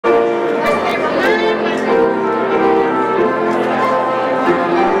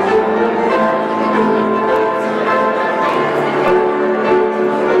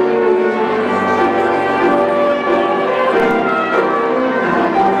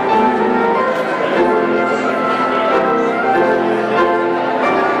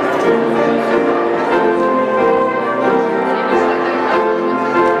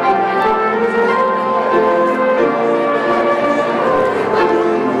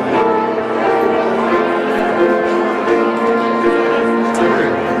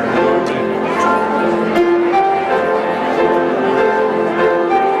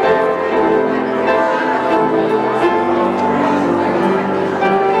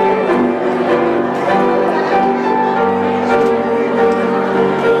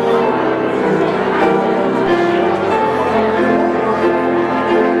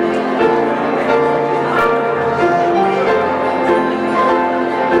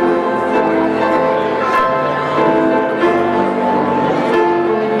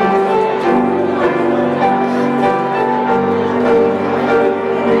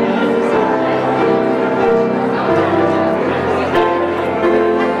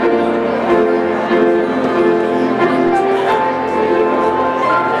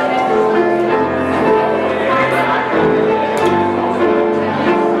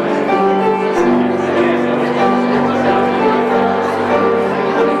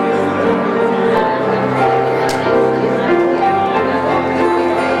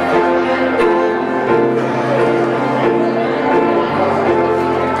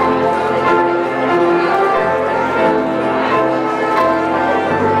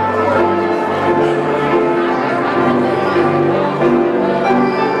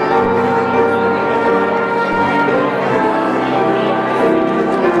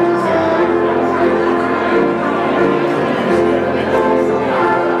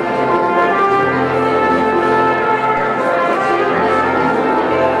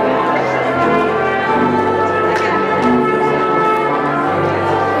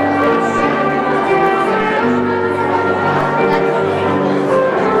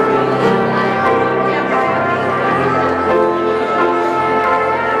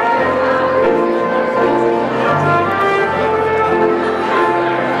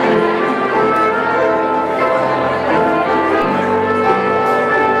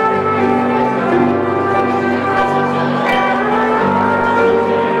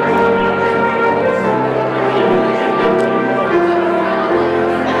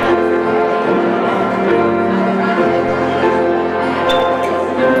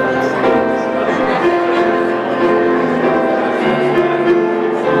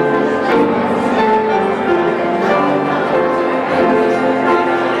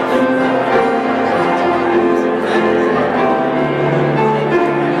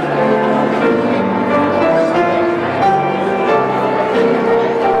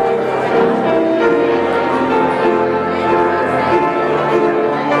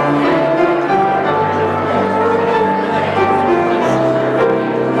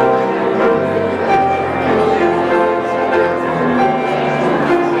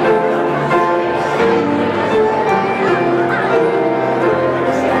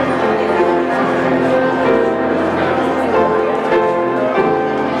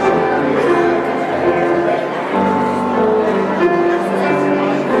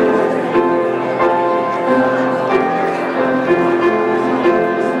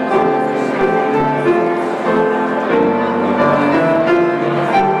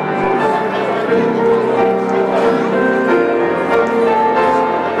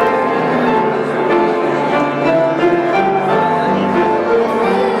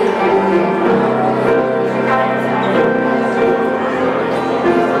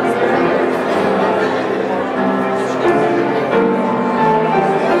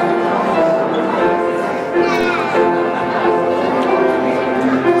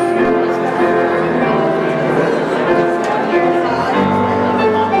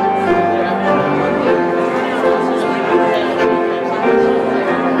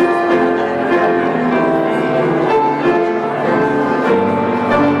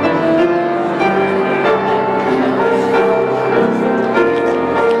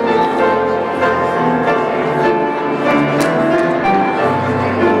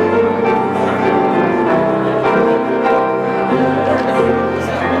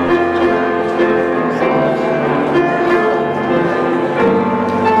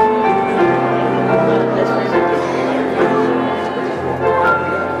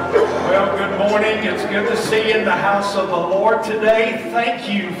in the house of the Lord today. Thank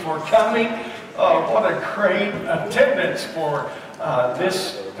you for coming. What a great attendance for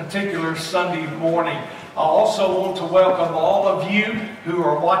this particular Sunday morning. I also want to welcome all of you who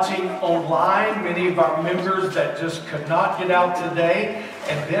are watching online, many of our members that just could not get out today.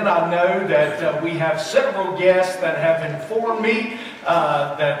 And then I know that we have several guests that have informed me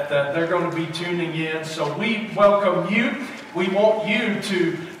that they're going to be tuning in. So we welcome you. We want you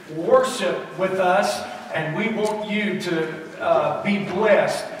to worship with us, and we want you to be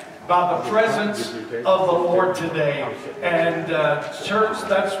blessed by the presence of the Lord today. And church,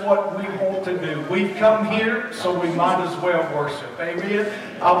 that's what we want to do. We've come here, so we might as well worship. Amen.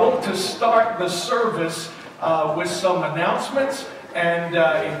 I want to start the service with some announcements, and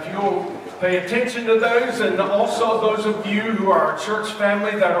if you'll pay attention to those, and also those of you who are our church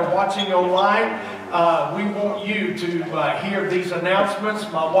family that are watching online, we want you to hear these announcements.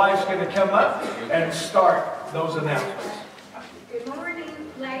 My wife's going to come up and start those announcements. Good morning,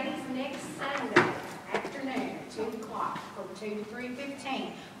 ladies. Next Sunday afternoon, 2 o'clock, from 2 to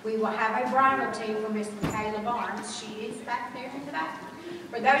 3:15, we will have a bridal tea for Miss Michaela Barnes. She is back there in the back.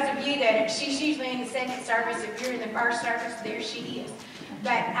 For those of you that, she's usually in the second service. If you're in the first service, there she is.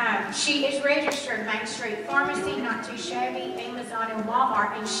 But she is registered Main Street Pharmacy, Not Too Shabby, Amazon, and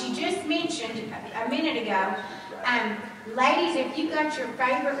Walmart. And she just mentioned a minute ago, ladies, if you got your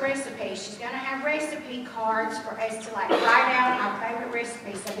favorite recipe, she's going to have recipe cards for us to write out our favorite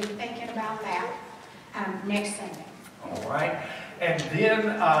recipes. So be thinking about that next Sunday. All right. And then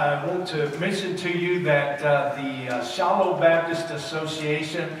I want to mention to you that the Shiloh Baptist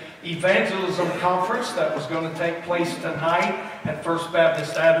Association Evangelism Conference that was going to take place tonight at First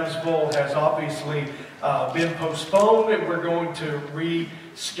Baptist Adamsville has obviously been postponed, and we're going to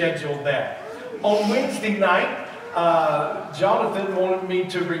reschedule that. On Wednesday night, Jonathan wanted me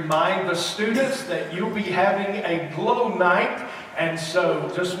to remind the students that you'll be having a glow night, and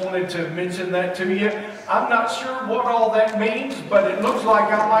so just wanted to mention that to you. I'm not sure what all that means, but it looks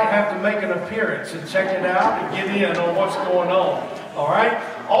like I might have to make an appearance and check it out and get in on what's going on. All right?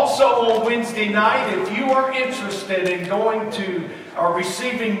 Also on Wednesday night, if you are interested in going to or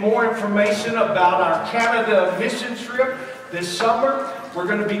receiving more information about our Canada mission trip this summer, we're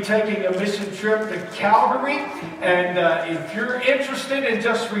going to be taking a mission trip to Calgary, and if you're interested in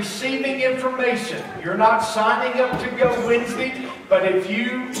just receiving information, you're not signing up to go Wednesday, but if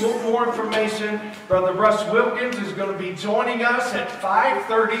you want more information, Brother Russ Wilkins is going to be joining us at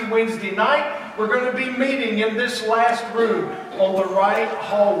 5:30 Wednesday night. We're going to be meeting in this last room on the right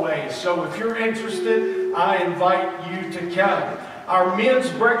hallway. So if you're interested, I invite you to come. Our men's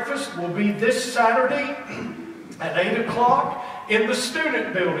breakfast will be this Saturday at 8 o'clock in the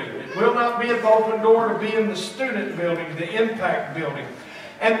student building. It will not be at the open door, to be in the student building, the Impact building.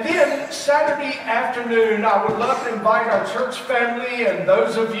 And then Saturday afternoon, I would love to invite our church family and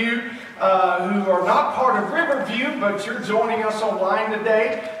those of you who are not part of Riverview, but you're joining us online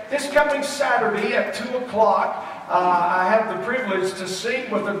today. This coming Saturday at 2 o'clock, I have the privilege to sing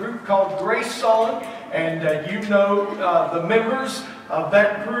with a group called Grace Song, and you know the members of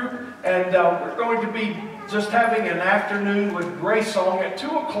that group, and we're going to be just having an afternoon with Grace Song at 2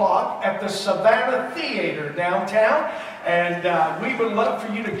 o'clock at the Savannah Theater downtown. And we would love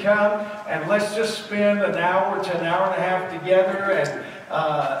for you to come, and let's just spend an hour to an hour and a half together. And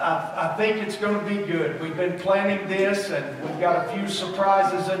I think it's going to be good. We've been planning this, and we've got a few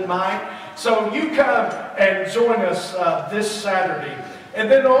surprises in mind. So you come and join us this Saturday. And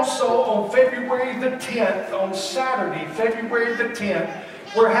then also on February the 10th, on Saturday, February the 10th,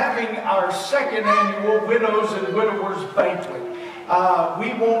 we're having our second annual Widows and Widowers Banquet.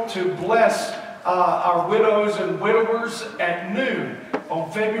 We want to bless our widows and widowers at noon.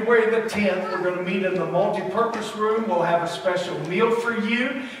 On February the 10th, we're going to meet in the multi-purpose room. We'll have a special meal for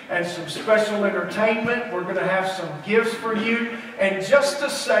you and some special entertainment. We're going to have some gifts for you. And just to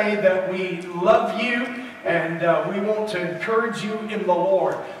say that we love you, and we want to encourage you in the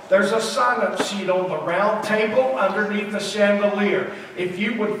Lord. There's a sign-up sheet on the round table underneath the chandelier. If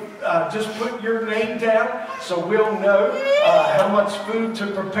you would just put your name down so we'll know how much food to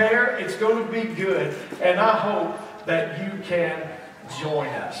prepare, it's going to be good. And I hope that you can join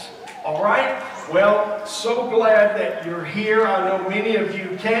us. All right? Well, so glad that you're here. I know many of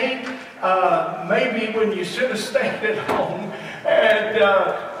you came, maybe when you should have stayed at home. And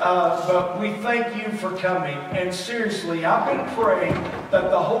but we thank you for coming. And seriously, I've been praying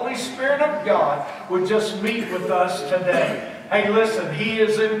that the Holy Spirit of God would just meet with us today. Hey, listen, He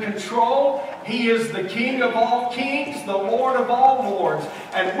is in control. He is the King of all kings, the Lord of all lords.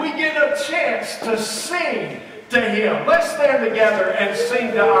 And we get a chance to sing to Him. Let's stand together and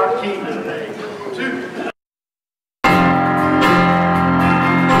sing to our King today.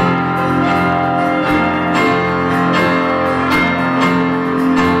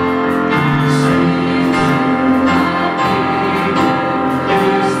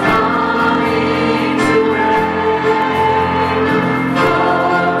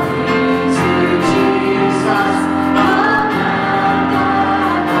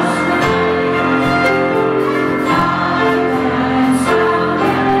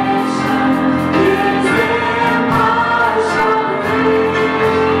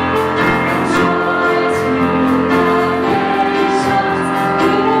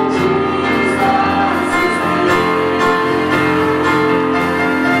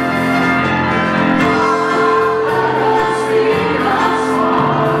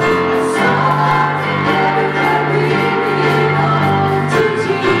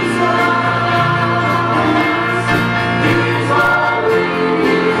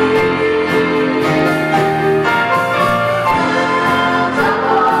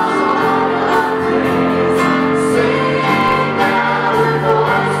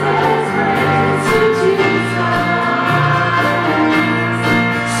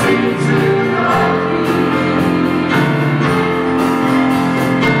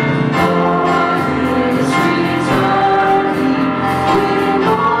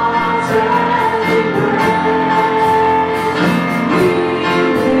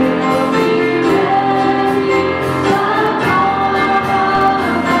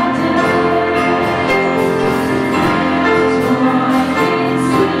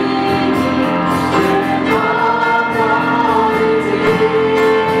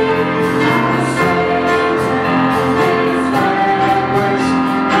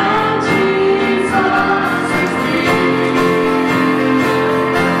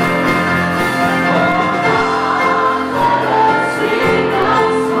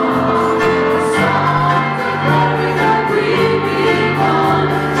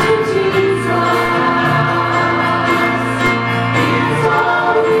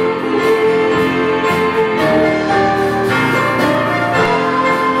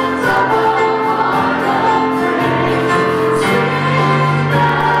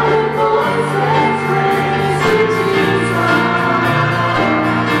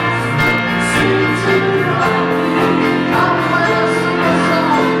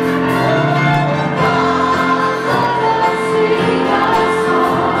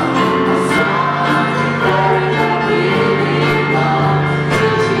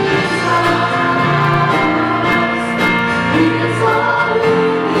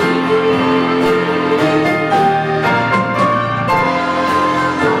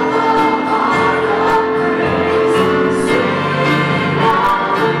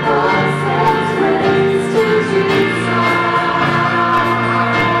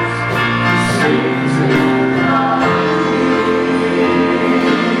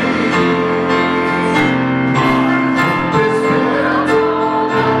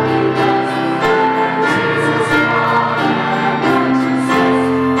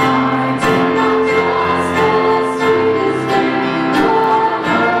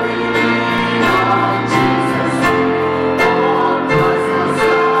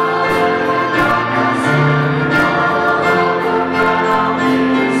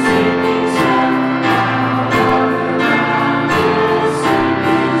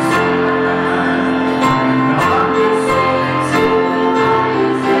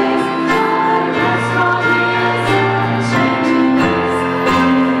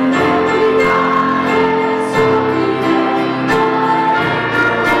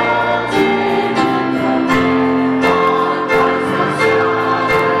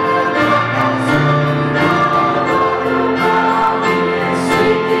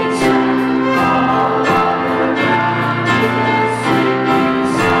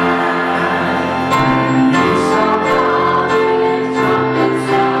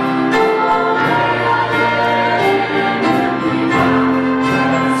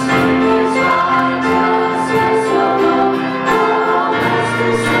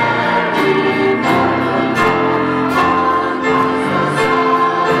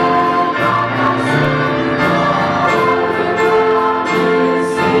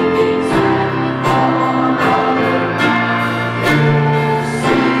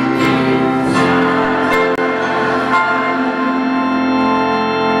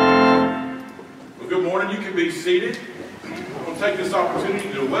 seated. I want to take this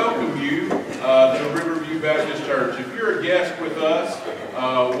opportunity to welcome you to Riverview Baptist Church. If you're a guest with us,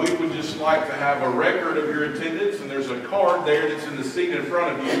 we would just like to have a record of your attendance, and there's a card there that's in the seat in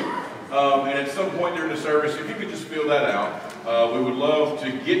front of you. And at some point during the service, if you could just fill that out, we would love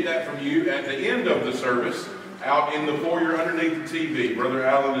to get that from you at the end of the service. Out in the foyer underneath the TV, Brother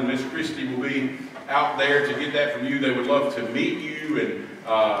Allen and Miss Christie will be out there to get that from you. They would love to meet you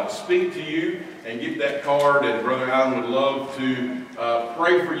and speak to you and get that card. And Brother Allen would love to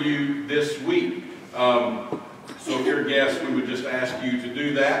pray for you this week. So if you're a guest, we would just ask you to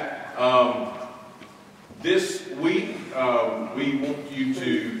do that. This week, we want you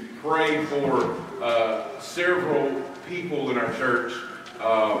to pray for several people in our church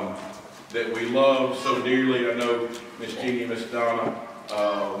that we love so dearly. I know Miss Jeannie and Miss Donna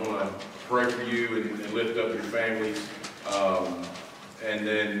want to pray for you and lift up your families. And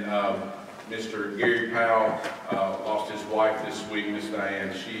then Mr. Gary Powell lost his wife this week, Miss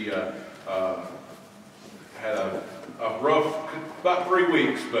Diane. She had a rough, about 3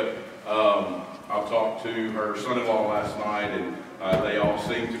 weeks, but I talked to her son-in-law last night, and they all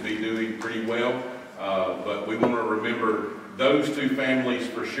seem to be doing pretty well. But we want to remember those two families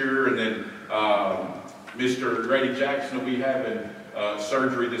for sure. And then Mr. Grady Jackson will be having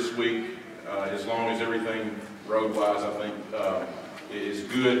surgery this week. As long as everything road-wise, I think, is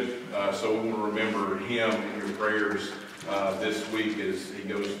good. So we want to remember him in your prayers this week as he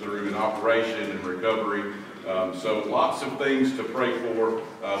goes through an operation and recovery. So lots of things to pray for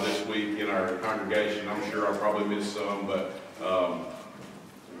this week in our congregation. I'm sure I'll probably miss some, but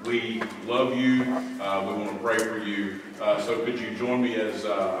we love you. We want to pray for you. So could you join me as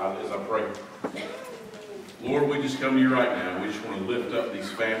I pray? Lord, we just come to you right now. We just want to lift up these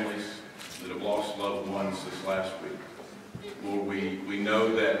families that have lost loved ones this last week. Lord, we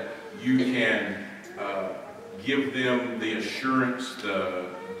know that you can give them the assurance, the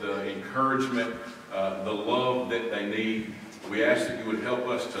encouragement, the love that they need. We ask that you would help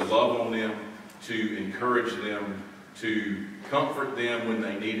us to love on them, to encourage them, to comfort them when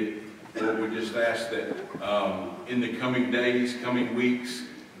they need it. Lord, we just ask that in the coming days, coming weeks,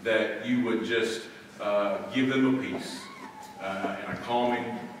 that you would just give them a peace and a calming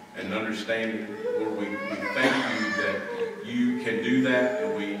and an understanding. Lord, we thank you that you can do that,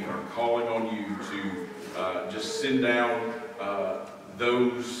 and we are calling on you to just send down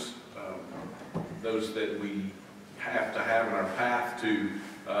those that we have to have in our path to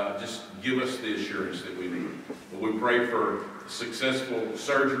just give us the assurance that we need. But we pray for successful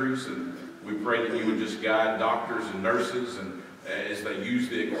surgeries, and we pray that you would just guide doctors and nurses, and as they use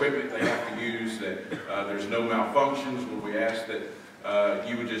the equipment they have to use, that there's no malfunctions. But we ask that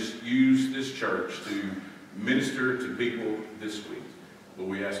you would just use this church to minister to people this week. But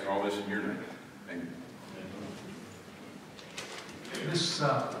we ask all this in your name. Amen. This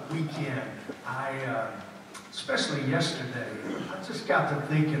weekend, especially yesterday, I just got to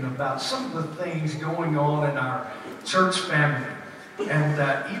thinking about some of the things going on in our church family. And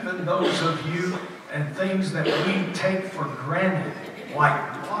even those of you and things that we take for granted,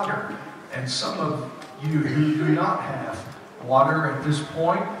 like water. And some of you who do not have water at this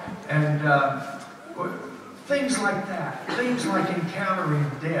point, and things like that. Things like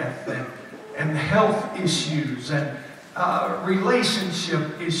encountering death and health issues and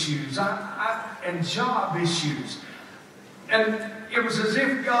relationship issues and job issues. And it was as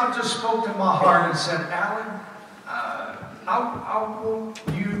if God just spoke to my heart and said, Alan, I want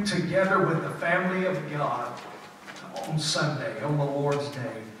you together with the family of God on Sunday, on the Lord's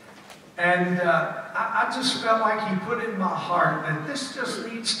Day. And I just felt like he put in my heart that this just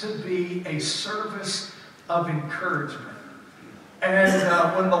needs to be a service of encouragement.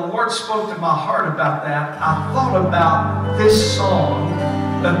 And when the Lord spoke to my heart about that, I thought about this song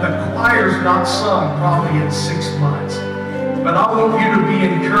that the choir's not sung probably in 6 months. But I want you to be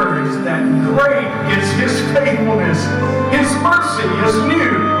encouraged that great is his faithfulness. His mercy is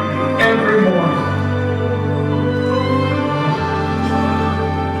new every morning.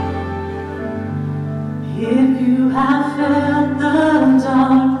 If you have felt the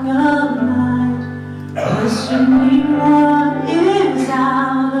dark of night, questioning what is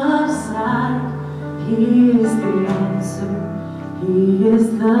out of sight, he is the answer, he is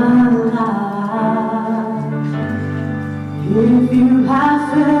the light. If you have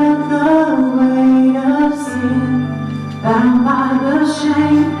felt the weight of sin, bound by the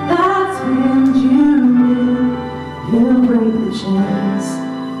shame that's pinned you in, he'll break the chains,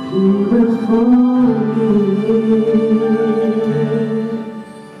 he will forgive. Lift your head,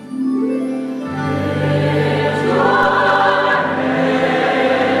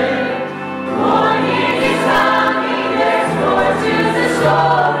 for he is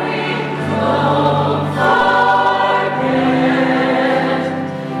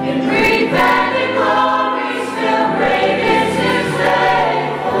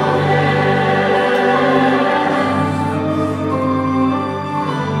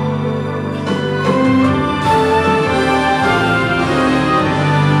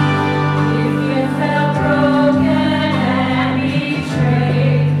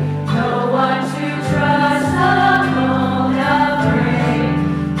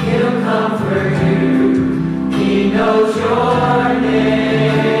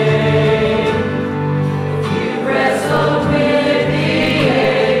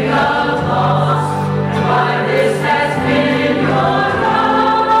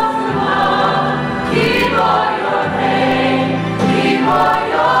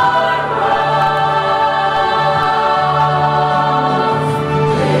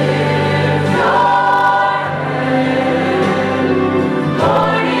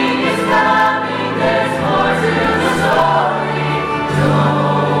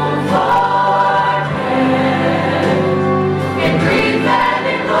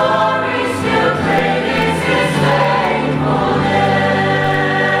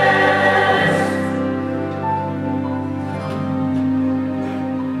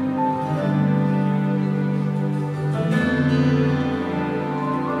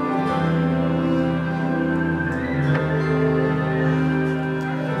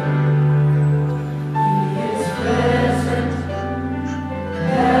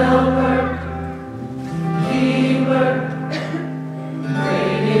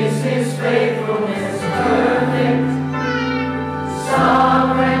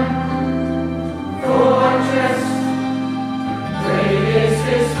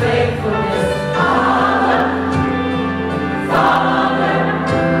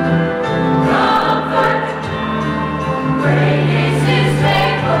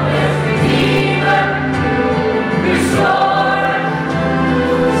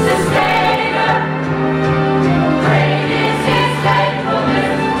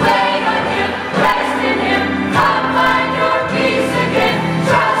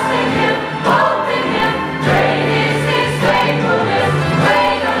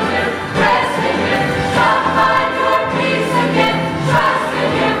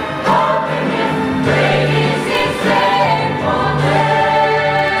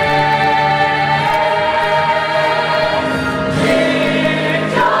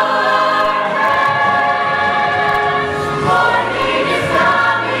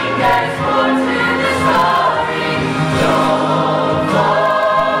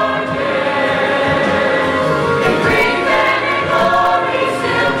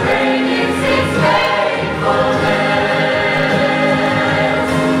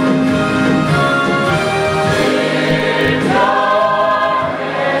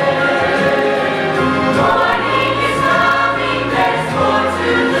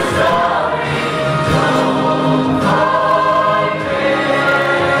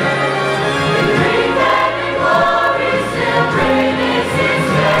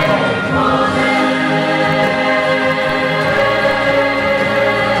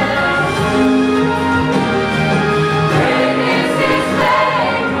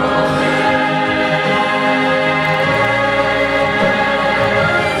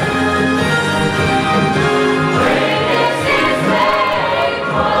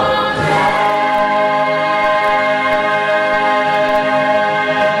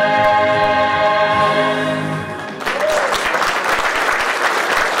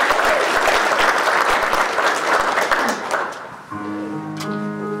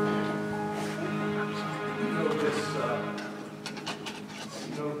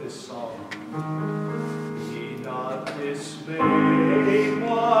know this song. Be not dismayed,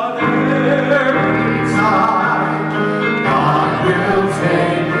 whatever time, God will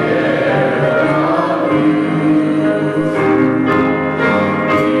take care of you.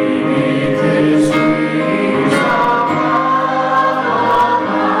 Beneath His wings above on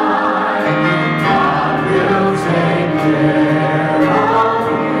high, God will take care of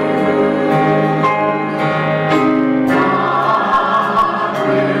you. God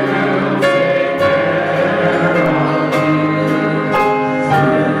will take care of you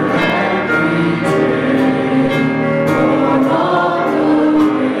through every day.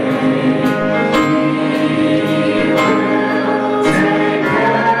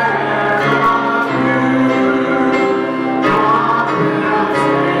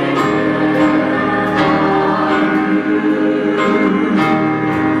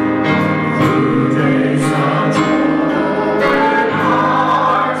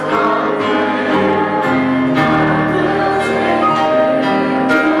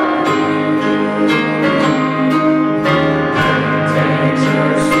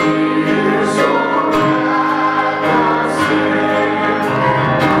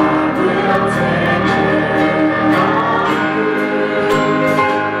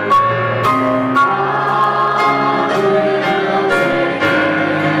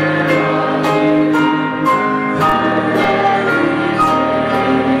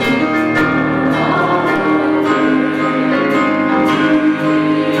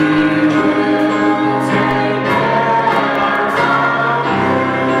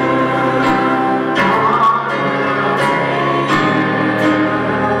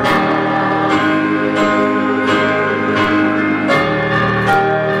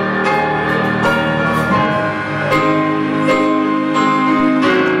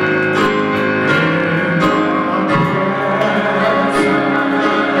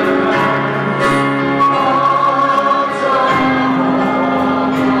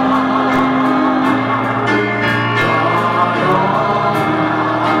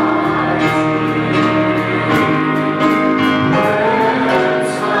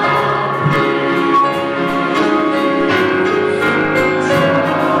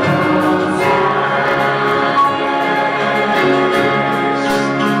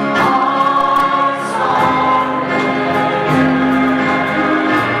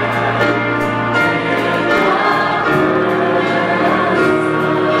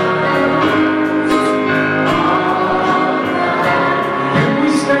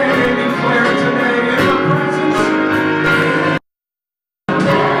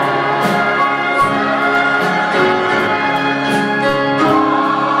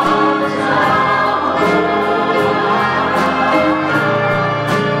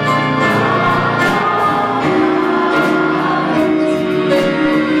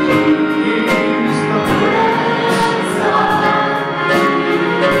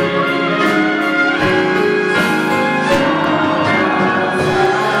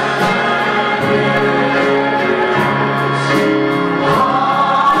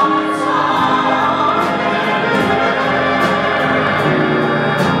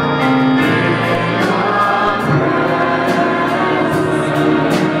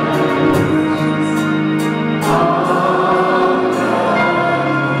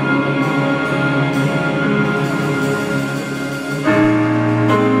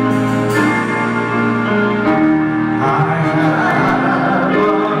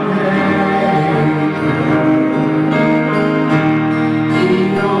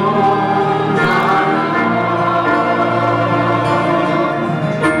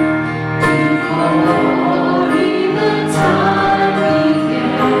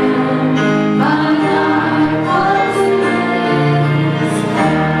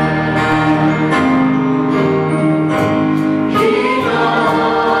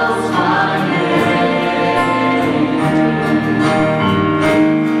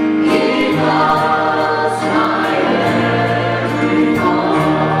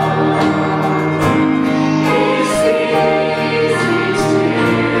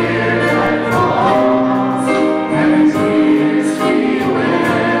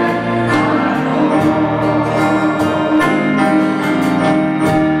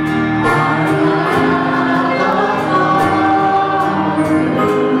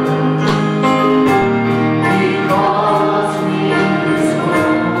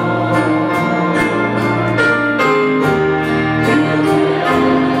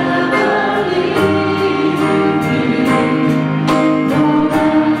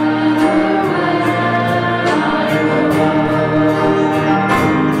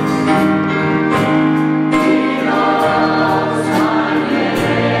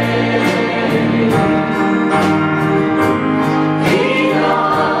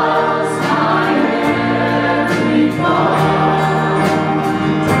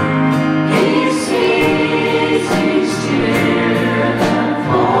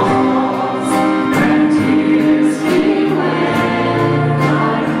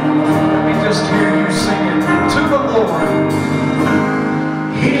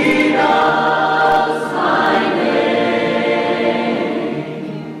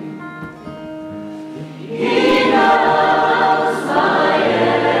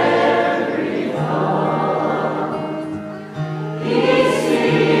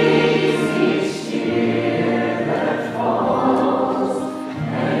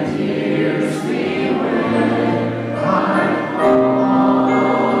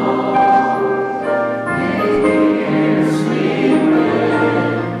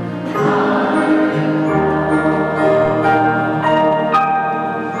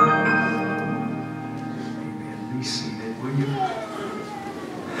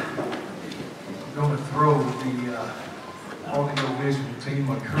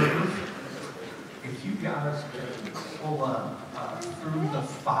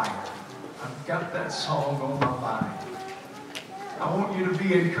 fire. I've got that song on my mind. I want you to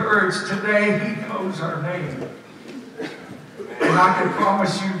be encouraged today. He knows our name. And I can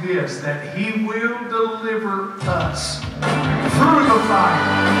promise you this, that He will deliver us through the fire.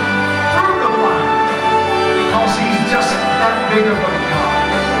 Through the fire. Because He's just that big of a God.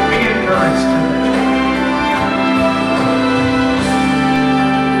 Be encouraged today.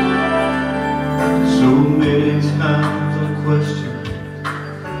 So many times I question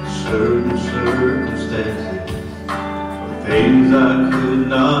certain circumstances, things I could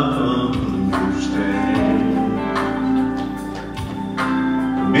not understand.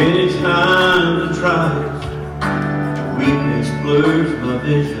 Many times I tried, weakness blurs my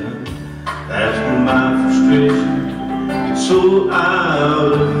vision. That's when my frustration gets so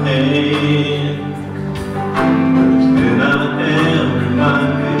out of hand. But then I am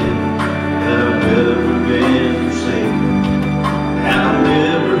reminded that I've never been forsaken, and I'll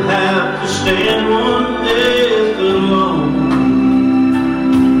never have to stand one day alone.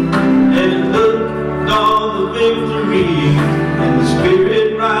 And look at all the victory, and the Spirit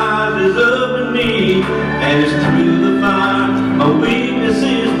rises up in me, and it's through the fire my weakness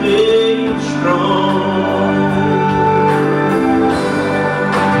is made strong.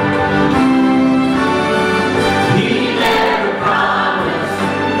 He never promised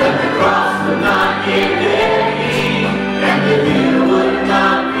that the cross would not get heavy, and the hill would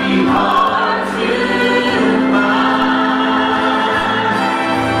not be hard to climb.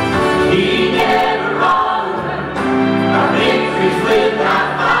 He never offered our victories without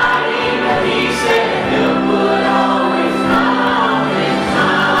fighting, and He said help would always come in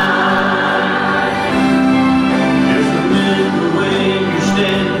time. Just remember when you're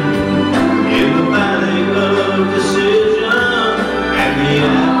standing in the valley of decision, and the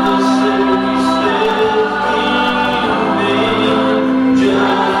adversary says,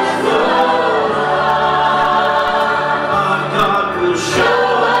 just hold on. Our God will show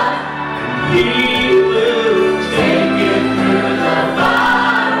up, and He will take you through the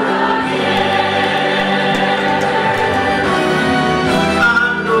fire again.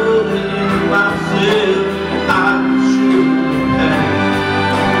 I know that in myself I should have,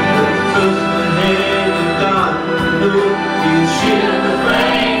 but trust the hand of God, know He'll shield the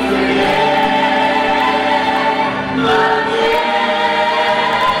flames again.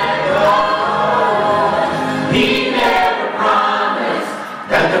 He never promised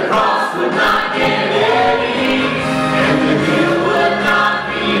that the cross would not get heavy, and the hill would not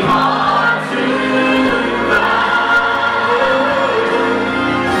be hard to climb.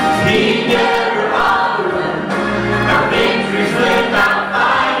 He never offered our victories without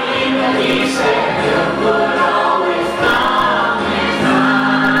fighting, and He said help would always come in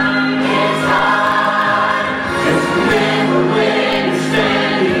time, in time. Just remember when you're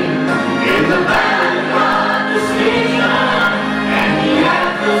standing in the valley of decision, and the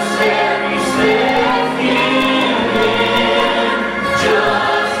adversary says give in,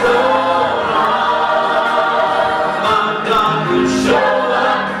 just hold on. My God will show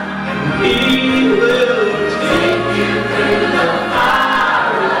up, and He will take you through the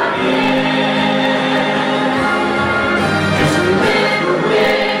fire again. Just remember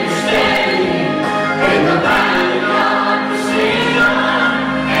when you're standing in the valley of decision,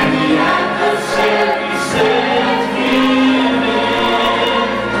 and the adversary says give in,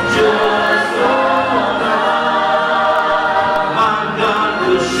 just hold on. My God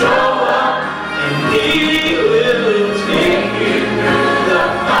will show up, and He will take you through the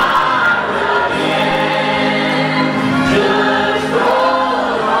fire again. Just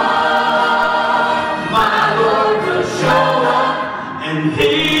hold on. My Lord will show up, and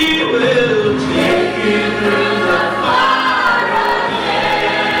He will take you through the fire again.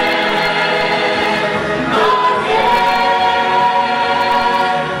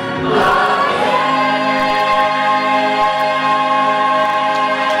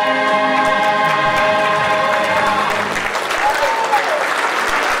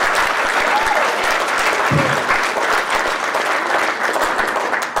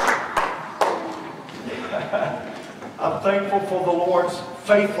 I'm thankful for the Lord's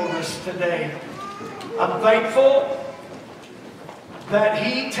faithfulness today. I'm thankful that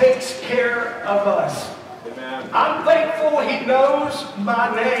He takes care of us. I'm thankful He knows my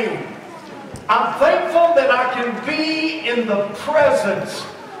name. I'm thankful that I can be in the presence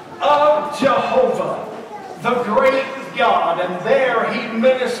of Jehovah, the great God, and there He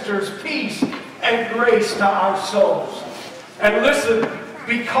ministers peace and grace to our souls. And listen,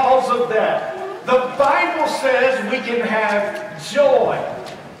 because of that, the Bible says we can have joy.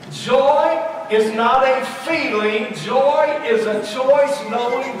 Joy is not a feeling. Joy is a choice,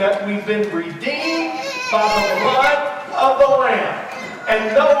 knowing that we've been redeemed by the blood of the Lamb,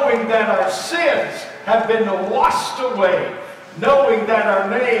 and knowing that our sins have been washed away, knowing that our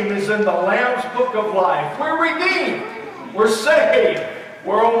name is in the Lamb's book of life. We're redeemed. We're saved.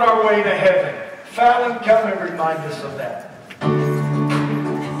 We're on our way to heaven. Fallon, come and remind us of that.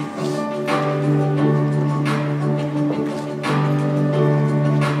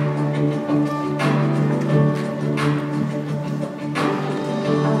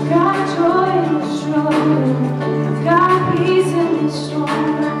 I've got joy in the struggle. I've got peace in the storm.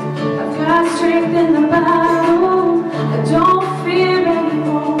 I've got strength in the battle. I don't fear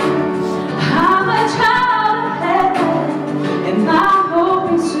anymore. I'm a child of heaven, and my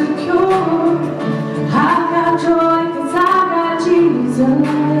hope is secure. I've got joy 'cause I've got Jesus.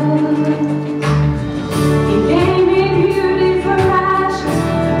 He gave me beauty for ashes,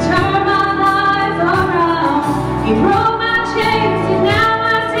 He turned my life around. He broke my chains and now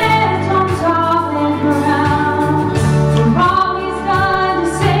I stand on solid ground. For all He's done to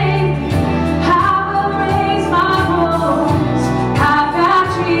save me, I will raise my voice. I've got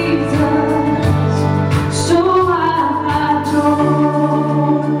Jesus, so I've got joy.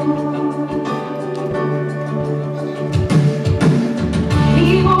 He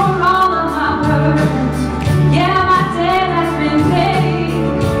bore all of my burdens, yeah, my debt has been paid.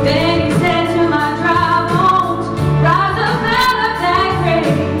 Then He said to my dry bones, rise up out of that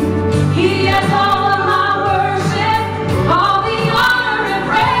grave. He has all of my worship, all the honor and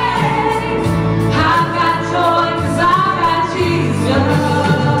praise. I've got joy 'cause I've got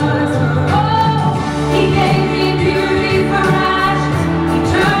Jesus. Oh, He gave me beauty for ashes, He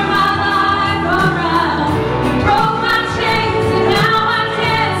turned my life around. He broke my chains and now I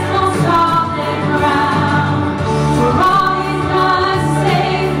dance on solid ground. For all He's done to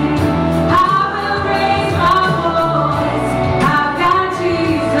save me, I will raise my voice. I've got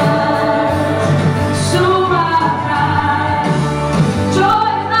Jesus, so I've got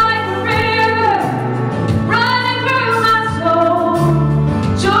joy like a river running through my soul.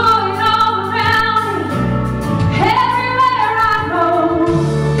 Joy all around me, everywhere I go.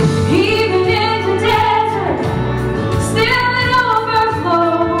 Even in the desert, still it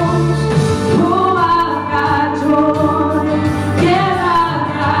overflows. Oh, I've got joy, yeah, I've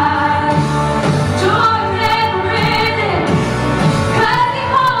got joy never ending, 'cause He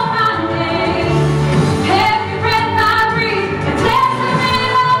called my name. Every breath I breathe, a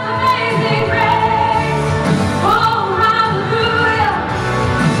testament of amazing grace. Oh, hallelujah,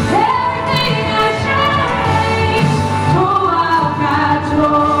 everything has changed. Oh, I've got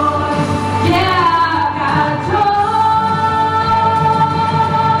joy, yeah, I've got joy.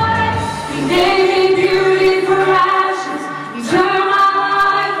 He gave me beauty for ashes, He turned my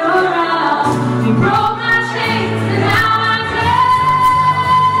life around. He broke my chains and now I'm dead.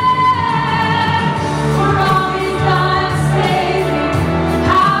 For all He's done to save me,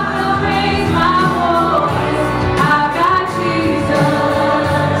 I will raise my voice. I've got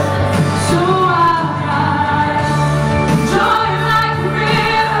Jesus, so I've got joy like a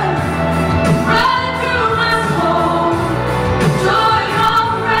river running through my soul. Joy all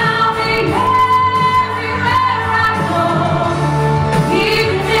around me, everywhere I go.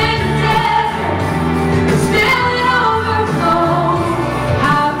 Even in the desert, still it overflows.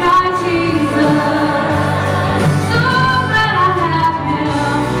 I've got Jesus, so glad I have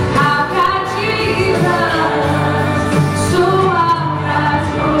Him. I've got Jesus, so I've got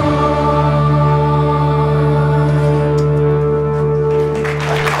joy.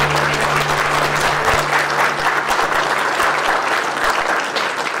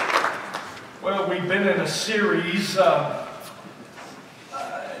 Well, we've been in a series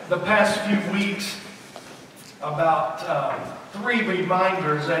the past few weeks about 3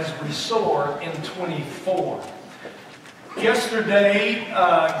 reminders as we soar in 24. Yesterday,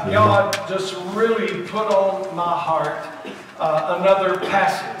 God just really put on my heart another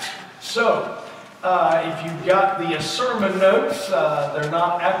passage. So, if you've got the sermon notes, they're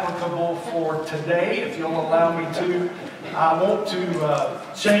not applicable for today. If you'll allow me to, I want to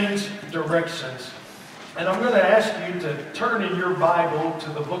change directions. And I'm going to ask you to turn in your Bible to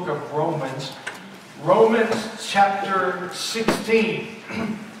the book of Romans. Romans chapter 16.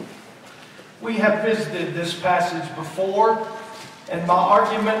 We have visited this passage before, and my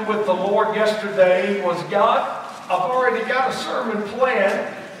argument with the Lord yesterday was, God, I've already got a sermon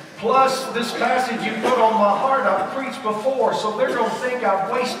planned, plus this passage you put on my heart I've preached before, so they're going to think I've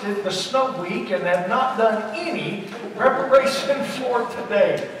wasted the snow week and have not done any preparation for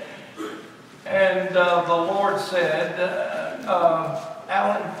today. And the Lord said,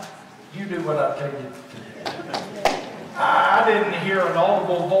 Alan, You do what I tell you to do. I didn't hear an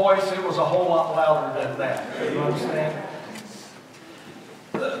audible voice. It was a whole lot louder than that. You understand?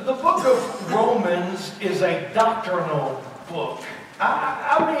 The book of Romans is a doctrinal book.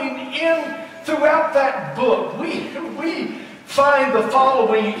 I mean, throughout that book, we find the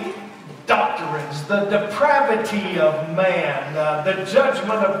following doctrines: the depravity of man, the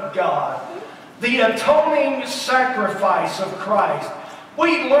judgment of God, the atoning sacrifice of Christ.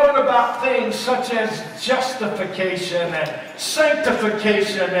 We learn about things such as justification and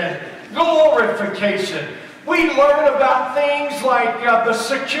sanctification and glorification. We learn about things like the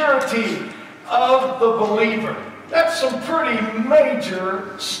security of the believer. That's some pretty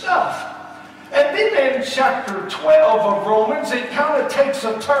major stuff. And then in chapter 12 of Romans, it kind of takes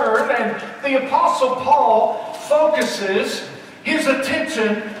a turn, and the Apostle Paul focuses his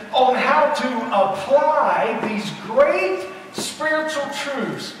attention on how to apply these great spiritual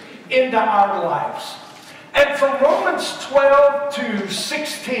truths into our lives. And from Romans 12 to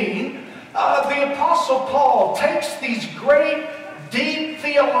 16, the Apostle Paul takes these great, deep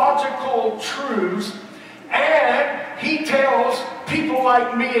theological truths, and he tells people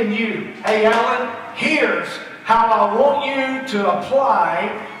like me and you, hey Alan, here's how I want you to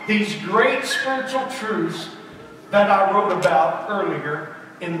apply these great spiritual truths that I wrote about earlier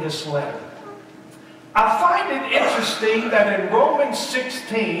in this letter. I find it interesting that in Romans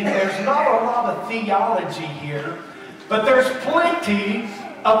 16, there's not a lot of theology here, but there's plenty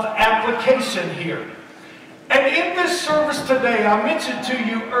of application here. And in this service today, I mentioned to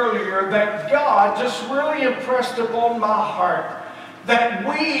you earlier that God just really impressed upon my heart that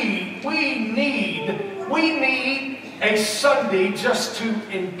we need a Sunday just to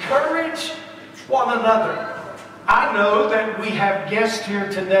encourage one another. I know that we have guests here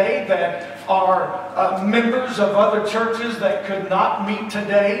today that are members of other churches that could not meet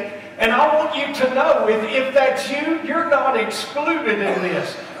today. And I want you to know, if that's you, you're not excluded in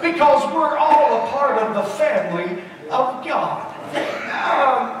this, because we're all a part of the family of God.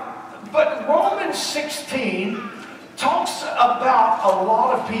 But Romans 16 talks about a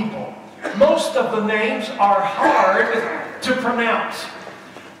lot of people. Most of the names are hard to pronounce.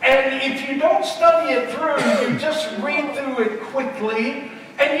 And if you don't study it through, you just read through it quickly,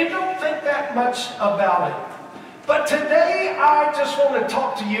 and you don't think that much about it. But today, I just want to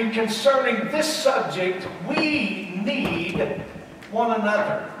talk to you concerning this subject. We need one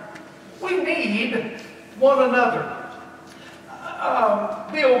another. We need one another.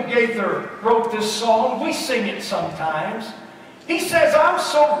 Bill Gaither wrote this song. We sing it sometimes. He says, I'm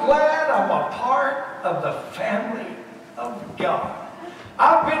so glad I'm a part of the family of God.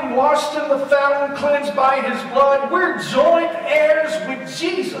 I've been washed in the fountain, cleansed by His blood. We're joint heirs with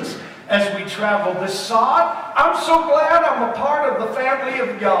Jesus as we travel this sod. I'm so glad I'm a part of the family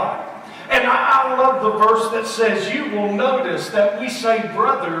of God. And I love the verse that says, you will notice that we say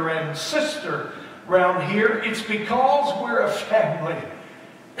brother and sister around here. It's because we're a family.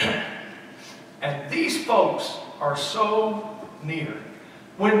 And these folks are so near.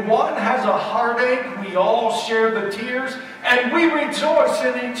 When one has a heartache, we all share the tears, and we rejoice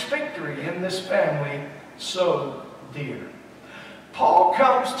in each victory in this family so dear. Paul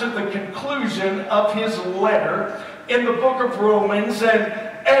comes to the conclusion of his letter in the book of Romans,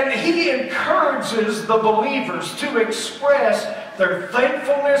 and he encourages the believers to express their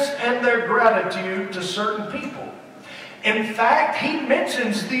thankfulness and their gratitude to certain people. In fact, he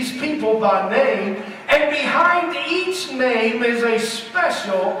mentions these people by name, and behind each name is a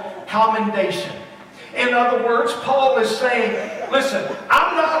special commendation. In other words, Paul is saying, listen,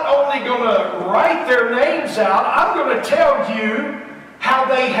 I'm not only going to write their names out, I'm going to tell you how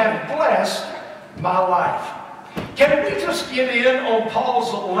they have blessed my life. Can we just get in on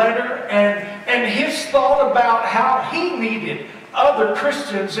Paul's letter and his thought about how he needed other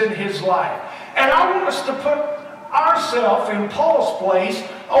Christians in his life? And I want us to put ourselves in Paul's place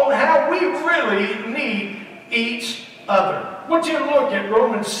on how we really need each other. Would you look at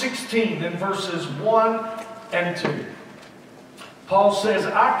Romans 16 in verses 1 and 2? Paul says,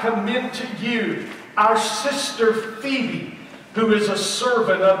 I commend to you our sister Phoebe, who is a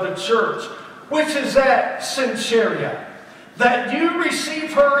servant of the church, which is at Cenchrea, that you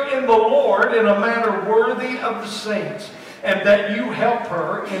receive her in the Lord in a manner worthy of the saints, and that you help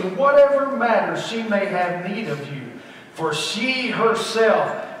her in whatever matter she may have need of you. For she herself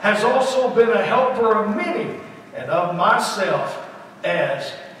has also been a helper of many, and of myself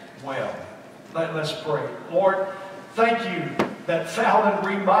as well. Let's pray. Lord, thank you that Fallon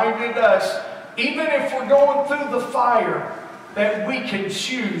reminded us, even if we're going through the fire, that we can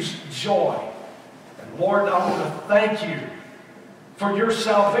choose joy. And Lord, I want to thank you for your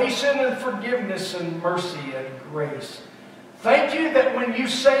salvation and forgiveness and mercy and grace. Thank you that when you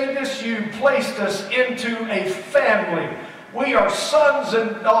saved us, you placed us into a family. We are sons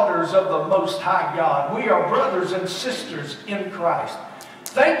and daughters of the Most High God. We are brothers and sisters in Christ.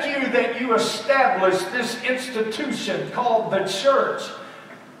 Thank you that you established this institution called the church,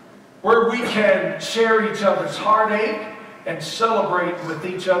 where we can share each other's heartache and celebrate with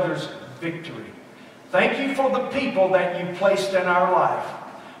each other's victory. Thank you for the people that you placed in our life,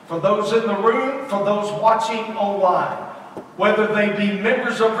 for those in the room, for those watching online, whether they be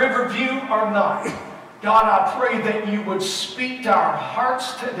members of Riverview or not. God, I pray that you would speak to our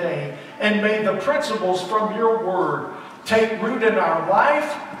hearts today, and may the principles from your word take root in our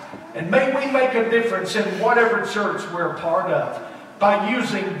life, and may we make a difference in whatever church we're a part of by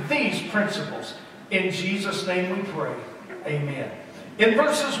using these principles. In Jesus' name we pray. Amen. In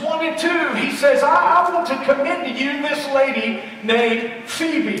verses 1 and 2, he says, I want to commend to you this lady named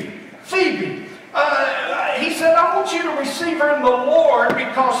Phoebe. Phoebe. He said, I want you to receive her in the Lord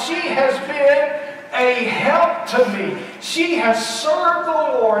because she has been a help to me. She has served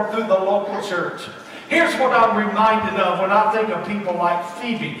the Lord through the local church. Here's what I'm reminded of when I think of people like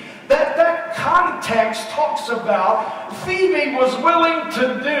Phoebe. That context talks about Phoebe was willing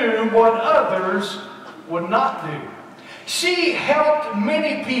to do what others would not do. She helped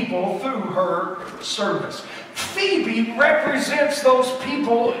many people through her service. Phoebe represents those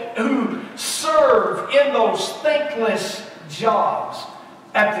people who serve in those thankless jobs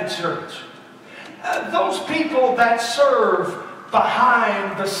at the church. Those people that serve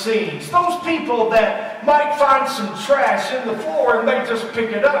behind the scenes. Those people that might find some trash in the floor and they just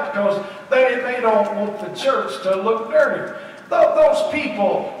pick it up because they don't want the church to look dirty. Those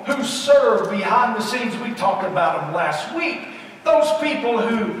people who serve behind the scenes, we talked about them last week. Those people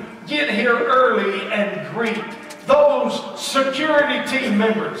who get here early and greet. Those security team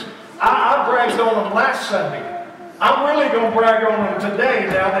members. I bragged on them last Sunday. I'm really going to brag on them today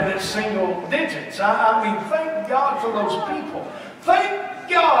now that it's single digits. I mean, thank God for those people. Thank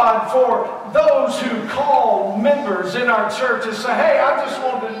God for those who call members in our church and say, hey, I just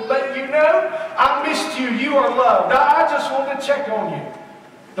wanted to let you know I missed you. You are loved. I just wanted to check on you.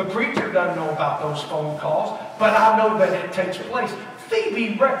 The preacher doesn't know about those phone calls, but I know that it takes place.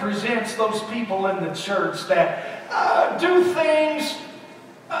 Phoebe represents those people in the church that do things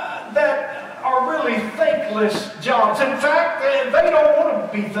that are really thankless jobs. In fact, they don't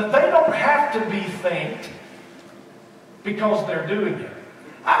want to be. They don't have to be thanked because they're doing it.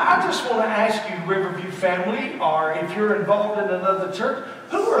 I just want to ask you, Riverview family, or if you're involved in another church,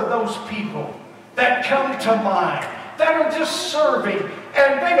 who are those people that come to mind that are just serving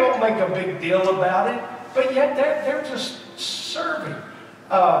and they don't make a big deal about it, but yet they're just serving?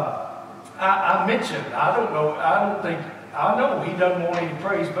 I mentioned, I know he doesn't want any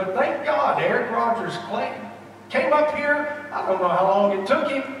praise, but thank God Eric Rogers came up here. I don't know how long it took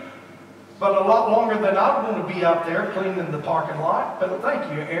him, but a lot longer than I want to be out there cleaning the parking lot. But thank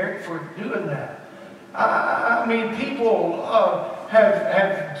you, Eric, for doing that. I mean, people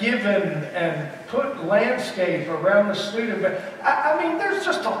have given and put landscape around the student. But I mean, there's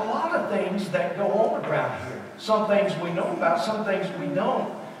just a lot of things that go on around here. Some things we know about, some things we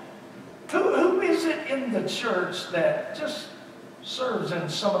don't. Who is it in the church that just serves in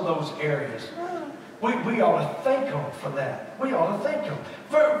some of those areas? We ought to thank them for that. We ought to thank them.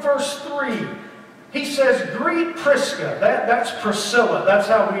 Verse 3, he says, greet Prisca. That's Priscilla. That's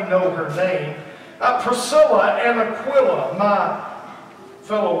how we know her name. Priscilla and Aquila, my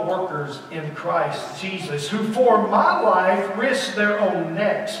fellow workers in Christ Jesus, who for my life risked their own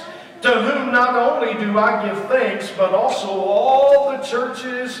necks, to whom not only do I give thanks, but also all the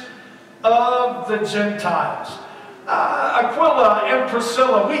churches of the Gentiles. Aquila and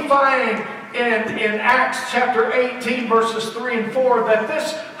Priscilla, we find in Acts chapter 18 verses 3 and 4 that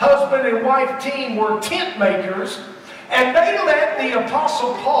this husband and wife team were tent makers, and they let the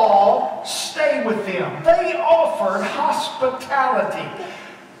Apostle Paul stay with them. They offered hospitality.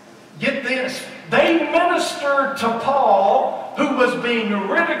 Get this, they ministered to Paul, who was being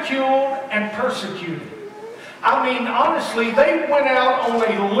ridiculed and persecuted. I mean, honestly, they went out on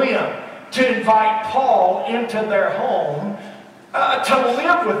a limb to invite Paul into their home to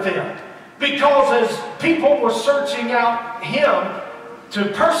live with them. Because as people were searching out him to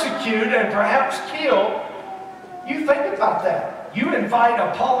persecute and perhaps kill, you think about that. You invite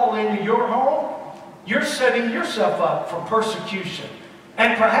a Paul into your home, you're setting yourself up for persecution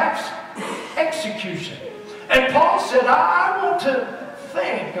and perhaps execution. And Paul said, I want to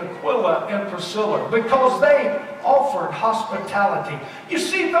thank Aquila and Priscilla because they offered hospitality. You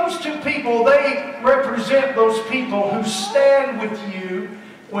see, those two people, they represent those people who stand with you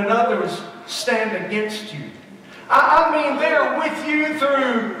when others stand against you. I mean, they're with you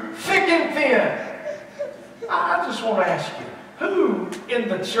through thick and thin. I just want to ask you, who in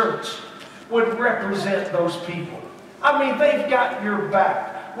the church would represent those people? I mean, they've got your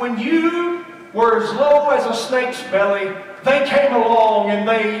back. When you were as low as a snake's belly, they came along and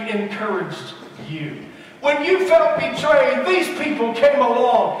they encouraged you. When you felt betrayed, these people came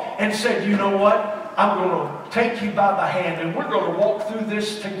along and said, you know what? I'm going to take you by the hand and we're going to walk through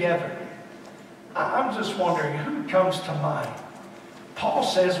this together. I'm just wondering, who comes to mind? Paul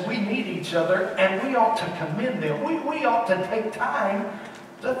says we need each other and we ought to commend them. We ought to take time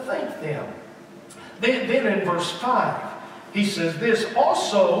to thank them. Then in verse 5, he says this,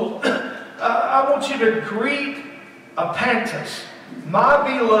 also, I want you to greet Epaphras,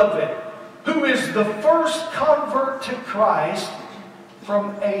 my beloved, who is the first convert to Christ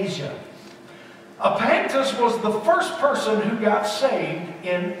from Asia. Epaphras was the first person who got saved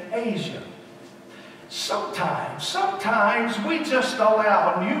in Asia. Sometimes we just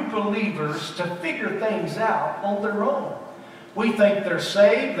allow new believers to figure things out on their own. We think they're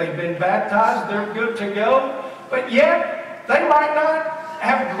saved, they've been baptized, they're good to go, but yet they might not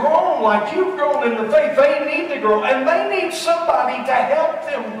have grown like you've grown in the faith. They need to grow, and they need somebody to help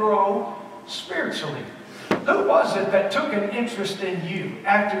them grow spiritually. Who was it that took an interest in you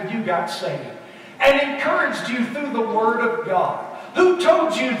after you got saved and encouraged you through the Word of God? Who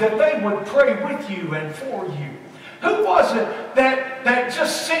told you that they would pray with you and for you? Who was it that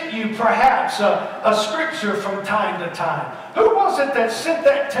just sent you perhaps a scripture from time to time? Who was it that sent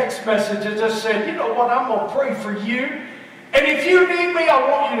that text message and just said, you know what, I'm going to pray for you. And if you need me,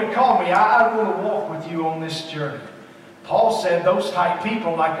 I want you to call me. I want to walk with you on this journey. Paul said those type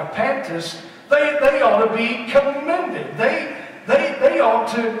people like Epaphras, they ought to be commended. They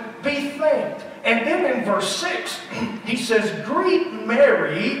ought to be thanked. And then in verse 6, he says, greet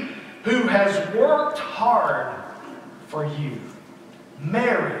Mary, who has worked hard for you.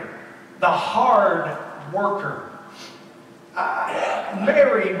 Mary, the hard worker.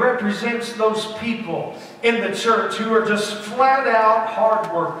 Mary represents those people in the church who are just flat out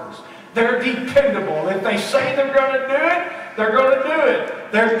hard workers. They're dependable. If they say they're going to do it, they're going to do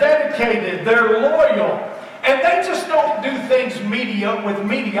it. They're dedicated. They're loyal. And they just don't do things with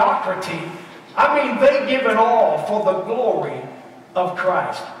mediocrity. I mean, they give it all for the glory of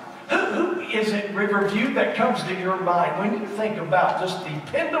Christ. Who is it, Riverview, that comes to your mind when you think about just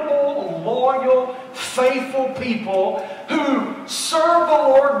dependable, loyal, faithful people who serve the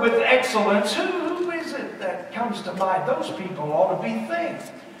Lord with excellence? Who is it that comes to mind? Those people ought to be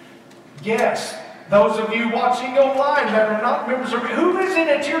thanked. Yes, those of you watching online that are not members of, who is it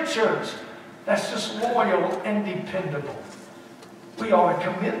at your church that's just loyal and dependable? We ought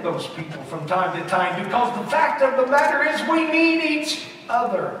to commend those people from time to time because the fact of the matter is we need each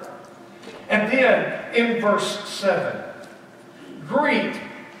other. And then in verse 7, greet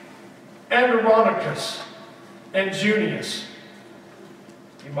Andronicus and Junius.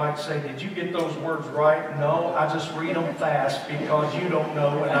 You might say, did you get those words right? No, I just read them fast because you don't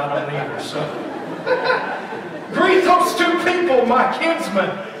know and I don't either. So, greet those two people, my kinsmen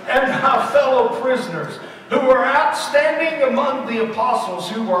and my fellow prisoners, who are outstanding among the apostles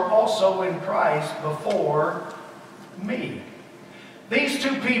who were also in Christ before me. These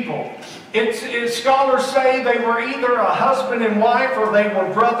two people, scholars say they were either a husband and wife or they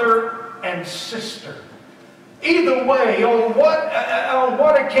were brother and sister. Either way, on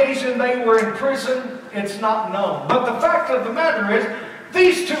what occasion they were in prison, it's not known. But the fact of the matter is,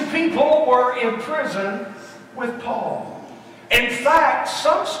 these two people were in prison with Paul. In fact,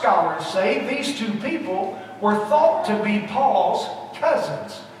 some scholars say these two people were thought to be Paul's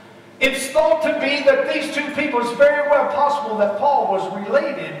cousins. It's thought to be that these two people, it's very well possible that Paul was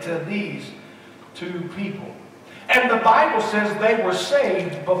related to these two people. And the Bible says they were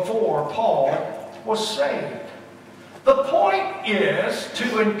saved before Paul was saved. The point is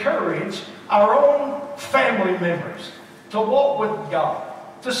to encourage our own family members to walk with God,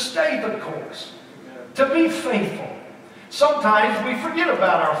 to stay the course, to be faithful. Sometimes we forget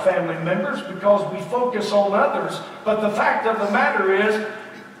about our family members because we focus on others, but the fact of the matter is,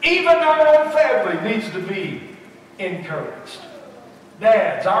 even our own family needs to be encouraged.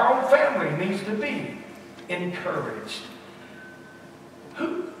 Dads, our own family needs to be encouraged.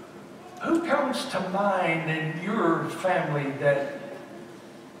 Who comes to mind in your family that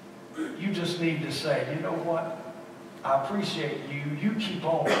you just need to say, you know what? I appreciate you. You keep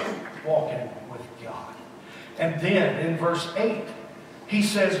on walking with God. And then in verse 8, he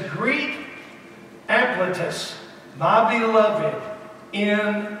says, greet Ampliatus, my beloved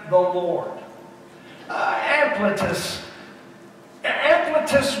in the Lord. Ampliatus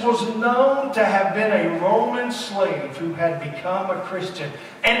was known to have been a Roman slave who had become a Christian.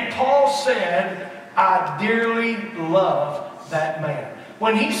 And Paul said, I dearly love that man.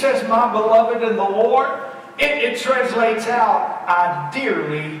 When he says, my beloved in the Lord, it translates out, I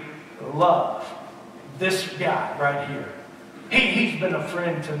dearly love this guy right here. He's been a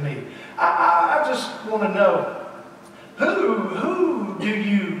friend to me. I just want to know, who do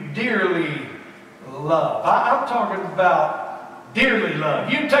you dearly love? I'm talking about dearly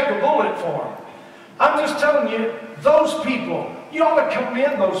love. You take a bullet for them. I'm just telling you, those people, you ought to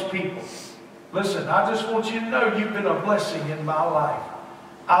commend those people. Listen, I just want you to know you've been a blessing in my life.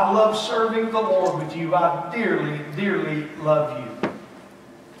 I love serving the Lord with you. I dearly, dearly love you.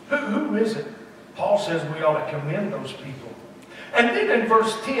 Who is it? Paul says we ought to commend those people. And then in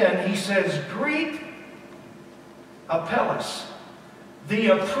verse 10, he says, greet Apelles, the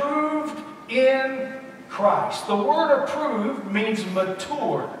approved in Christ. The word approved means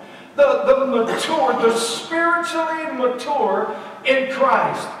mature. The mature, the spiritually mature in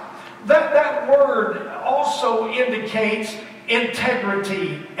Christ. That word also indicates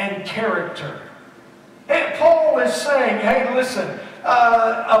integrity and character. And Paul is saying, hey, listen,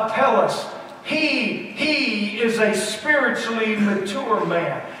 Apelles, he is a spiritually mature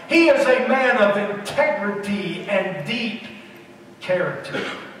man. He is a man of integrity and deep character.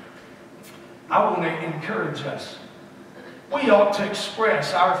 I want to encourage us. We ought to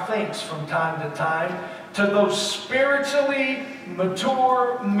express our thanks from time to time to those spiritually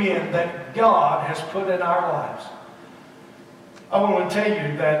mature men that God has put in our lives. I want to tell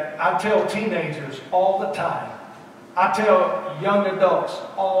you that I tell teenagers all the time. I tell young adults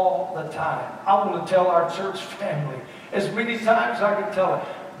all the time. I want to tell our church family as many times as I can tell it.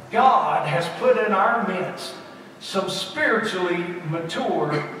 God has put in our midst some spiritually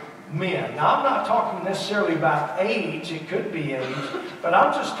mature men. Now, I'm not talking necessarily about age. It could be age. But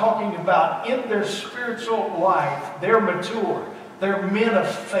I'm just talking about in their spiritual life, they're mature. They're men of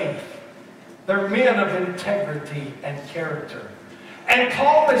faith. They're men of integrity and character. And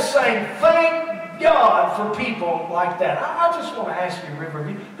Paul is saying, thank God for people like that. I just want to ask you,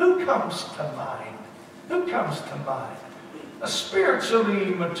 Riverview, who comes to mind? Who comes to mind? A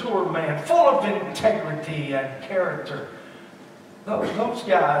spiritually mature man, full of integrity and character. Those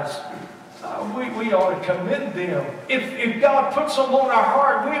guys, we ought to commend them. If God puts them on our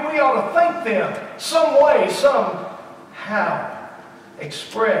heart, we ought to thank them some way, somehow.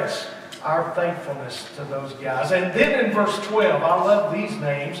 Express our thankfulness to those guys. And then in verse 12, I love these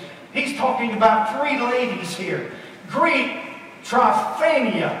names. He's talking about three ladies here. Greet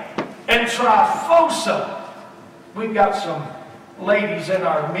Tryphania and Tryphosa. We've got some ladies in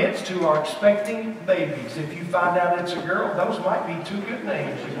our midst who are expecting babies. If you find out it's a girl, those might be two good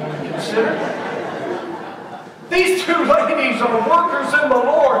names you want to consider. These two ladies are workers in the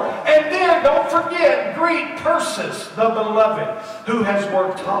Lord. And then, don't forget, greet Persis, the beloved, who has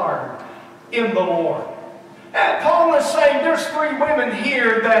worked hard in the Lord. And Paul is saying there's three women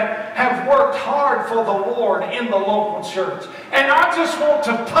here that have worked hard for the Lord in the local church. And I just want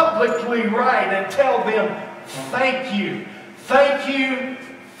to publicly write and tell them, thank you. Thank you,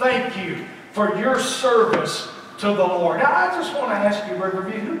 thank you for your service to the Lord. Now, I just want to ask you,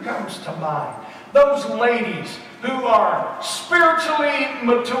 Riverview, who comes to mind? Those ladies who are spiritually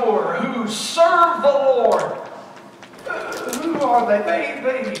mature, who serve the Lord. Who are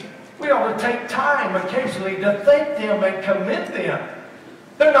they? We ought to take time occasionally to thank them and commend them.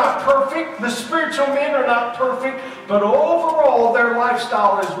 They're not perfect. The spiritual men are not perfect. But overall, their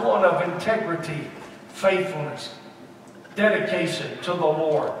lifestyle is one of integrity, faithfulness, dedication to the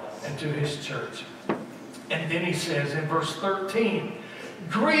Lord and to His church. And then he says in verse 13,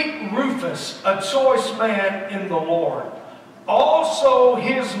 greet Rufus, a choice man in the Lord, also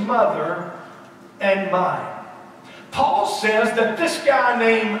his mother and mine. Paul says that this guy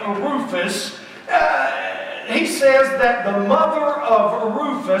named Rufus, he says that the mother of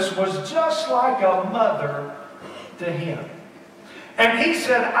Rufus was just like a mother to him. And he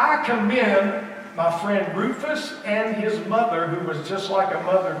said, I commend my friend Rufus and his mother, who was just like a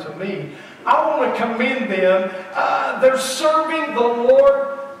mother to me. I want to commend them. They're serving the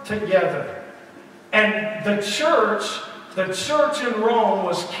Lord together. And the church in Rome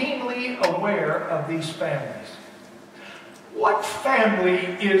was keenly aware of these families. What family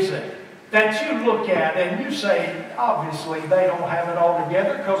is it that you look at and you say, obviously they don't have it all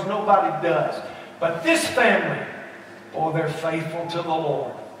together, because nobody does. But this family, boy, they're faithful to the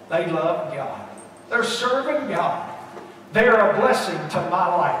Lord. They love God. They're serving God. They're a blessing to my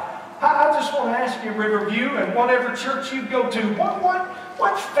life. I just want to ask you, Riverview, and whatever church you go to,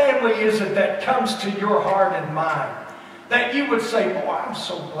 what family is it that comes to your heart and mind that you would say, boy, I'm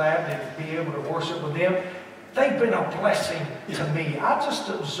so glad to be able to worship with them. They've been a blessing to me. I just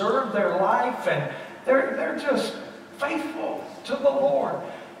observed their life, and they're just faithful to the Lord.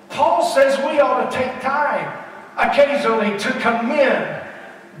 Paul says we ought to take time occasionally to commend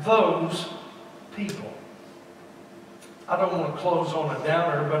those people. I don't want to close on a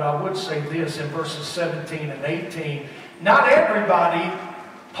downer, but I would say this in verses 17 and 18. Not everybody,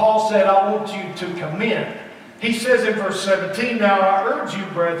 Paul said, I want you to commend. He says in verse 17, now I urge you,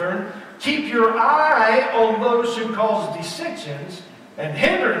 brethren, keep your eye on those who cause dissensions and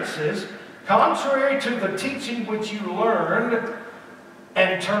hindrances, contrary to the teaching which you learned,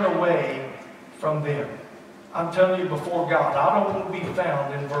 and turn away from them. I'm telling you before God, I don't want to be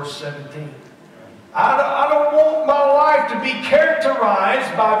found in verse 17. I don't want my life to be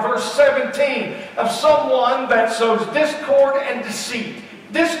characterized by verse 17 of someone that sows discord and deceit.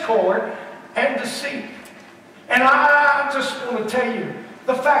 Discord and deceit. And I just want to tell you,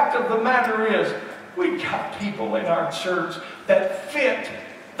 the fact of the matter is, we've got people in our church that fit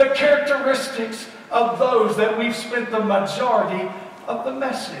the characteristics of those that we've spent the majority of the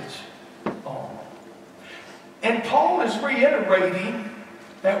message on. And Paul is reiterating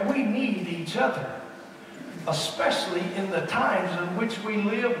that we need each other. Especially in the times in which we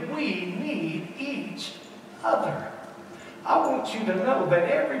live, we need each other. I want you to know that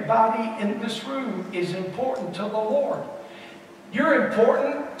everybody in this room is important to the Lord. You're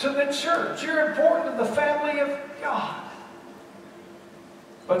important to the church. You're important to the family of God.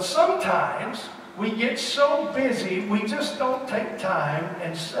 But sometimes we get so busy, we just don't take time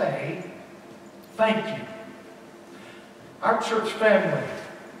and say, thank you. Our church family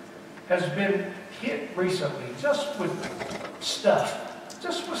has been hit recently just with stuff.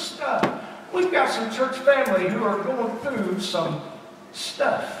 Just with stuff. We've got some church family who are going through some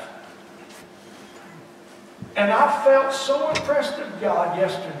stuff. And I felt so impressed of God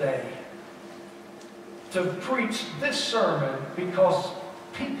yesterday to preach this sermon because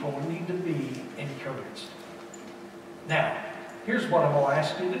people need to be encouraged. Now, here's what I'm going to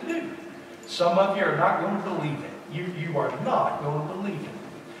ask you to do. Some of you are not going to believe it. You are not going to believe it.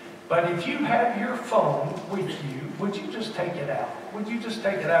 But if you have your phone with you, would you just take it out? Would you just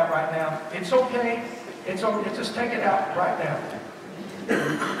take it out right now? It's okay. It's okay. Just take it out right now.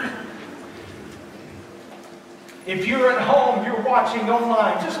 If you're at home, you're watching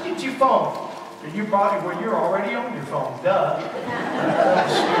online, just get your phone. You probably, well, you're already on your phone. Duh.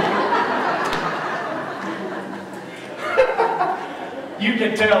 You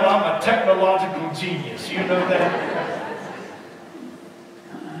can tell I'm a technological genius. You know that?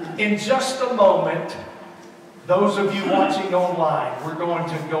 In just a moment, those of you watching online, we're going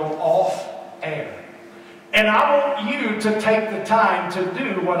to go off air. And I want you to take the time to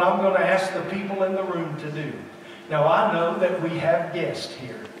do what I'm going to ask the people in the room to do. Now, I know that we have guests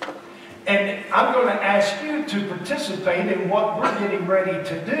here. And I'm going to ask you to participate in what we're getting ready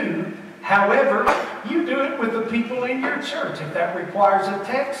to do. However, you do it with the people in your church. If that requires a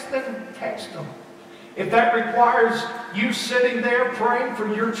text, then text them. If that requires you sitting there praying for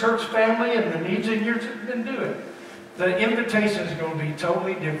your church family and the needs in your church, then do it. The invitation is going to be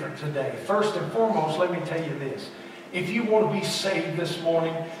totally different today. First and foremost, let me tell you this. If you want to be saved this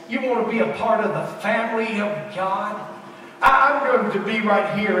morning, you want to be a part of the family of God, I'm going to be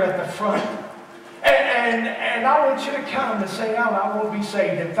right here at the front. And I want you to come and say, oh, I want to be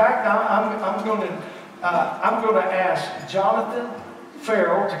saved. In fact, I'm going to ask Jonathan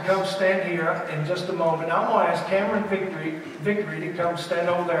Farrell to come stand here in just a moment. I'm going to ask Cameron Victory to come stand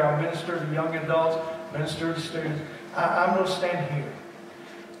over there. I'll minister to young adults, minister to students. I'm going to stand here.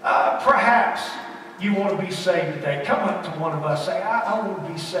 Perhaps you want to be saved today. Come up to one of us. Say, I want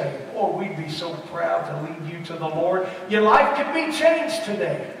to be saved. Boy, we'd be so proud to lead you to the Lord. Your life could be changed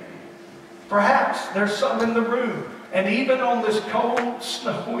today. Perhaps there's some in the room. And even on this cold,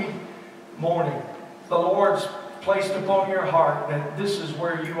 snowy morning, the Lord's placed upon your heart that this is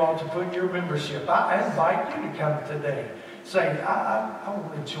where you ought to put your membership. I invite you to come today. Say, I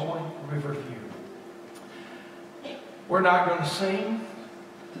want to join Riverview. We're not going to sing.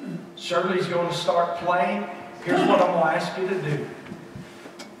 Shirley's going to start playing. Here's what I'm going to ask you to do.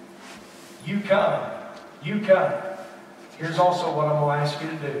 You come. You come. Here's also what I'm going to ask you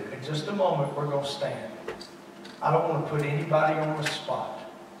to do. In just a moment, we're going to stand. I don't want to put anybody on the spot.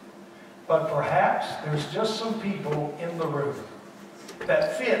 But perhaps there's just some people in the room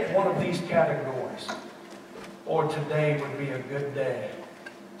that fit one of these categories. Or today would be a good day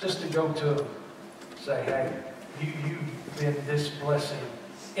just to go to them. Say, hey, You've been this blessing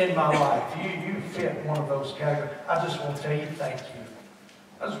in my life. You fit one of those categories. I just want to tell you thank you.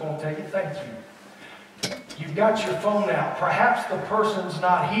 I just want to tell you thank you. You've got your phone out. Perhaps the person's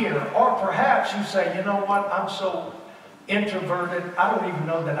not here. Or perhaps you say, you know what, I'm so introverted, I don't even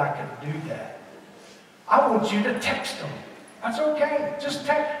know that I can do that. I want you to text them. That's okay. Just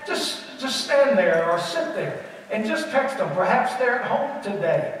stand there or sit there and just text them. Perhaps they're at home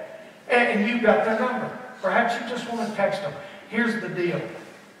today and you got their number. Perhaps you just want to text them. Here's the deal.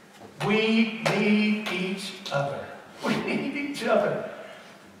 We need each other. We need each other.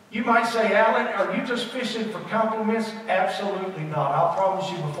 You might say, Alan, are you just fishing for compliments? Absolutely not. I'll promise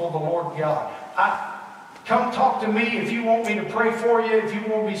you before the Lord God. Come talk to me if you want me to pray for you, if you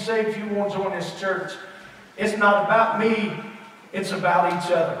want to be saved, if you want to join this church. It's not about me. It's about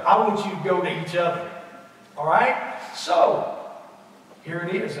each other. I want you to go to each other. All right? So, here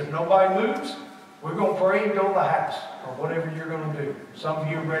it is. If nobody moves, we're going to pray and go to the house or whatever you're going to do. Some of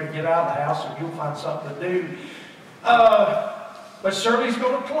you are ready to get out of the house, so you'll find something to do. But Shirley's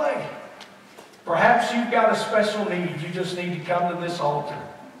going to play. Perhaps you've got a special need. You just need to come to this altar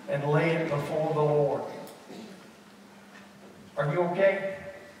and lay it before the Lord. Are you okay?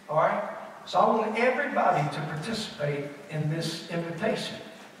 All right? So I want everybody to participate in this invitation.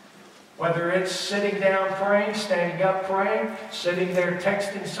 Whether it's sitting down praying, standing up praying, sitting there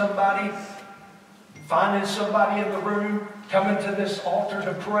texting somebody, finding somebody in the room, coming to this altar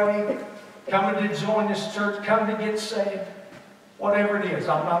to pray, coming to join this church, coming to get saved. Whatever it is,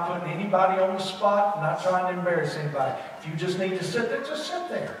 I'm not putting anybody on the spot. I'm not trying to embarrass anybody. If you just need to sit there, just sit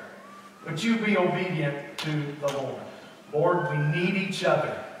there. But you be obedient to the Lord. Lord, we need each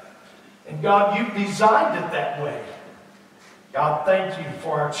other. And God, you've designed it that way. God, thank you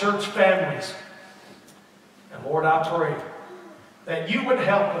for our church families. And Lord, I pray that you would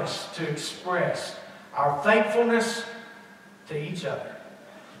help us to express our thankfulness to each other.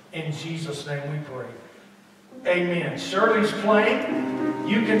 In Jesus' name we pray. Amen. Shirley's playing.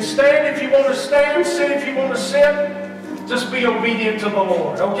 You can stand if you want to stand, sit if you want to sit. Just be obedient to the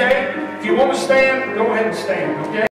Lord, okay? If you want to stand, go ahead and stand, okay?